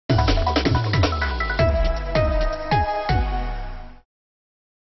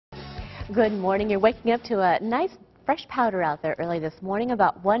Good morning. You're waking up to a nice fresh powder out there early this morning.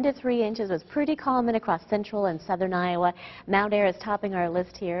 About 1 to 3 inches was pretty common across central and southern Iowa. Mount Ayr is topping our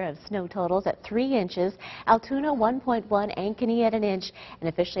list here of snow totals at 3 inches. Altoona 1.1, Ankeny at 1 inch, and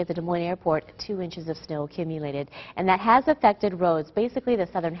officially at the Des Moines Airport 2 inches of snow accumulated. And that has affected roads, basically the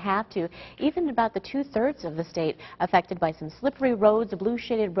southern half to even about the 2/3 of the state affected by some slippery roads, blue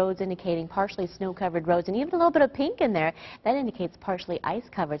shaded roads indicating partially snow covered roads, and even a little bit of pink in there that indicates partially ice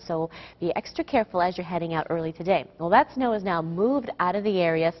covered. So be extra careful as you're heading out early today. Well, that snow is now moved out of the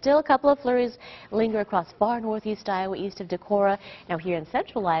area. Still a couple of flurries linger across far northeast Iowa, east of Decorah. Now here in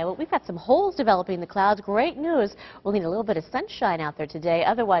central Iowa, we've got some holes developing in the clouds. Great news. We'll need a little bit of sunshine out there today.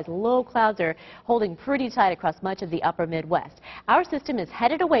 Otherwise, low clouds are holding pretty tight across much of the upper Midwest. Our system is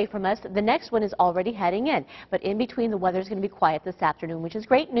headed away from us. The next one is already heading in. But in between, the weather is going to be quiet this afternoon, which is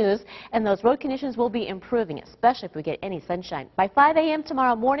great news. And those road conditions will be improving, especially if we get any sunshine. By 5 a.m.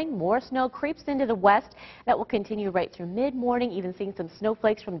 tomorrow morning, more snow creeps into the west. That will continue right through mid-morning, even seeing some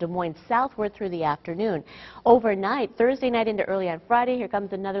snowflakes from Des Moines southward through the afternoon. Overnight, Thursday night into early on Friday, here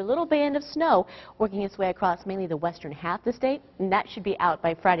comes another little band of snow working its way across mainly the western half of the state, and that should be out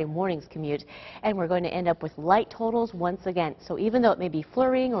by Friday morning's commute. And we're going to end up with light totals once again. So even though it may be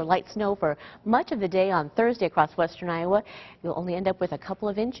flurrying or light snow for much of the day on Thursday across western Iowa, you'll only end up with a couple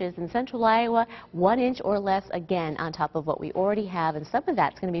of inches. In central Iowa, 1 inch or less again on top of what we already have, and some of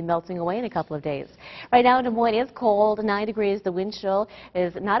that's going to be melting away in a couple of days. Right now in Des Moines, it's cold, 9 degrees. The wind chill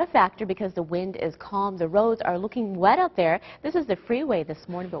is not a factor because the wind is calm. The roads are looking wet out there. This is the freeway this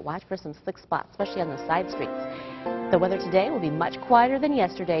morning, but watch for some slick spots, especially on the side streets. The weather today will be much quieter than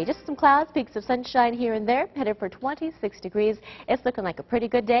yesterday. Just some clouds, peaks of sunshine here and there, headed for 26 degrees. It's looking like a pretty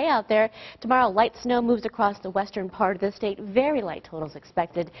good day out there. Tomorrow, light snow moves across the western part of the state. Very light totals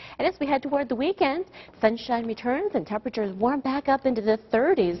expected. And as we head toward the weekend, sunshine returns and temperatures warm back up into the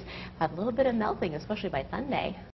 30s. A little bit of melting, especially by Sunday.